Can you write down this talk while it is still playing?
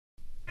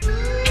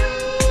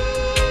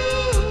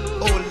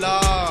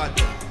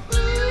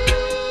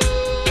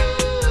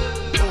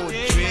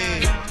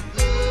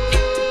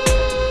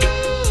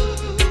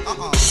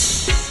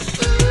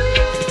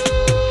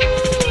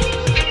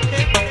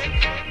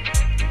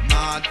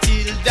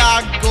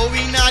Matilda go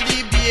in a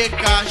the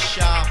baker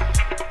shop,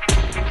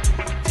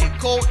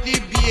 take out the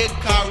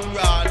baker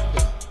rod,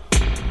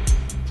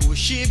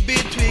 push it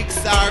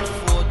betwixt her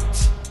foot.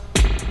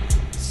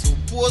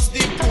 Suppose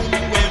the pum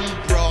when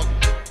broke,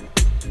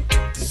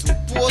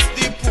 suppose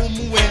the pum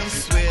when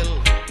swell.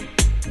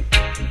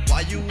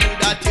 Why you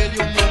woulda tell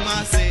your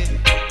mama say?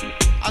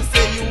 I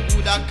say you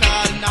woulda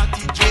call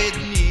Natty Dread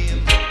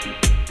name.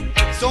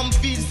 Some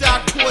feels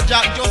that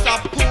Kojak just a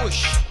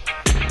push,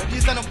 but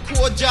this ain't no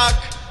Kojak,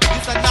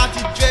 this a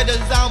Natty Dread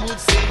as I would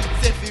say.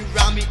 Say fi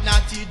ram it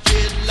Natty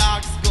Dread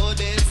locks go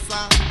this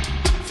song.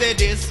 Say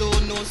they so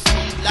no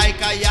sweet like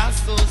a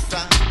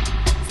yasosa.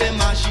 Say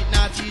mash it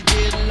Natty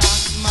Dread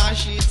locks,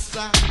 mash it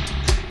son.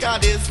 Cause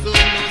they so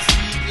no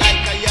sweet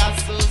like a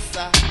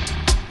yasosa.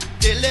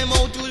 Tell them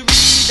how to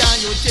read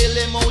and you tell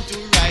them how to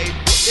write.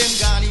 Put them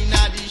gone in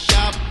the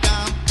shop,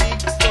 can't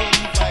pick some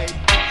fight.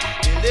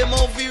 Tell them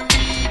how to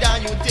read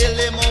and you tell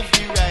them how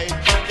to write.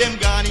 Them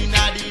gone in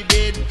the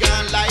bed,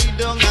 can't lie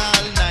down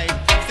all night.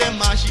 Say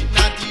mash it,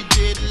 Natty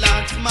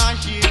dreadlocks,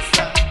 mash it,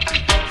 sir.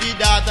 The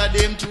daughter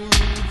them too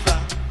rude, sir.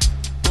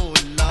 Oh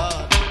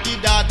Lord, the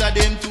daughter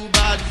them too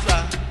bad,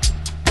 sir.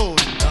 Oh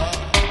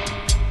Lord.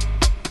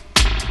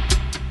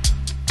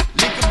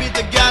 Little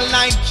bit of girl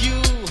like you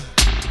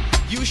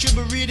should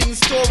be reading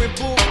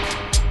storybook.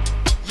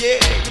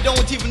 Yeah, you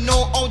don't even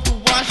know how to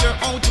wash or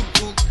how to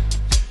cook.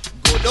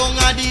 Go down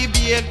at the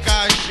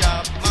baker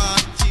shop,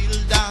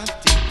 Matilda,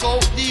 take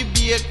out the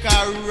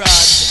baker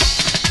rod.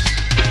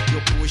 You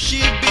push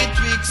it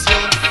betwixt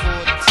your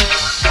foot.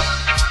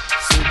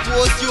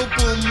 Suppose your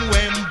boom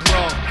when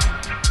broke,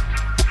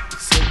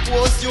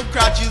 suppose your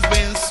crotches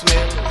when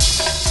swell.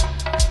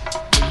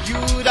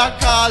 You da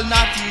call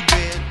Natty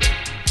Dread.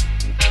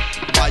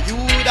 Why you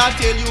da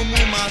tell your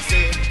mama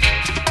say?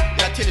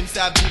 You tell him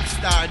say a big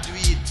star do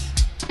it.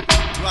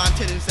 You want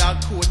to tell him say a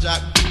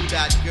Kojak do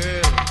that,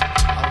 girl.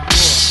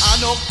 I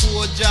know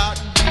Kojak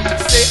do.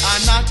 Say a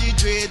Natty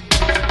Dread.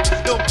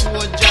 No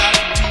Kojak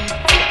do.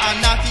 A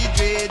Natty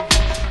Dread.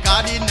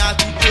 Cause the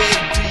Natty Dread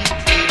do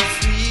it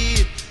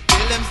sweet.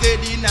 Tell them say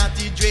the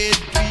Natty Dread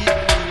do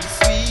it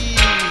sweet.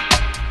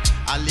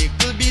 A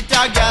little bit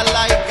of girl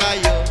like a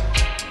you.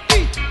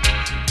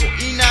 Go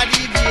in a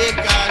the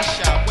baker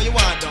shop. What you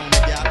want down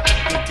there?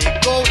 You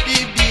take out the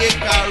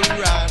baker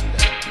rod.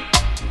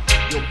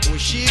 You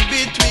push it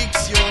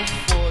betwixt your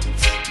foot.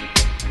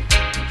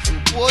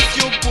 Suppose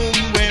you pum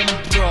when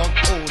broke,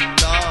 oh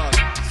Lord.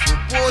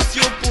 Suppose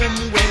you pum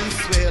when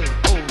swell,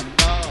 oh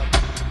Lord.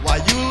 Why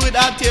you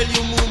woulda tell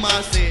your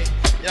mama say?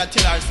 You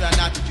tell her say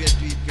not to just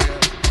do it, girl.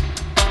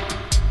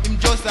 Him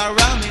just a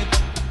ram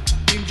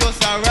it, him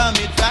just a ram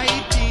it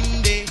right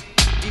in there.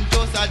 Him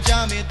just a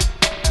jam it,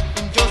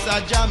 him just a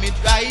jam it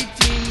right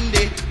in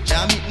there.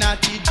 Jam it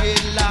Natty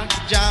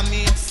dreadlocks, jam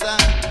it son.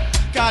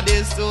 Cause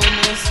they so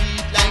no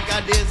sweet like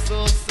a they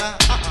so son.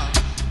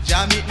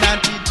 Jam it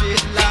Natty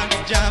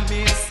dreadlocks, jam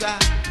it son.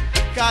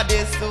 Cause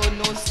they so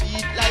no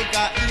sweet like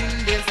a in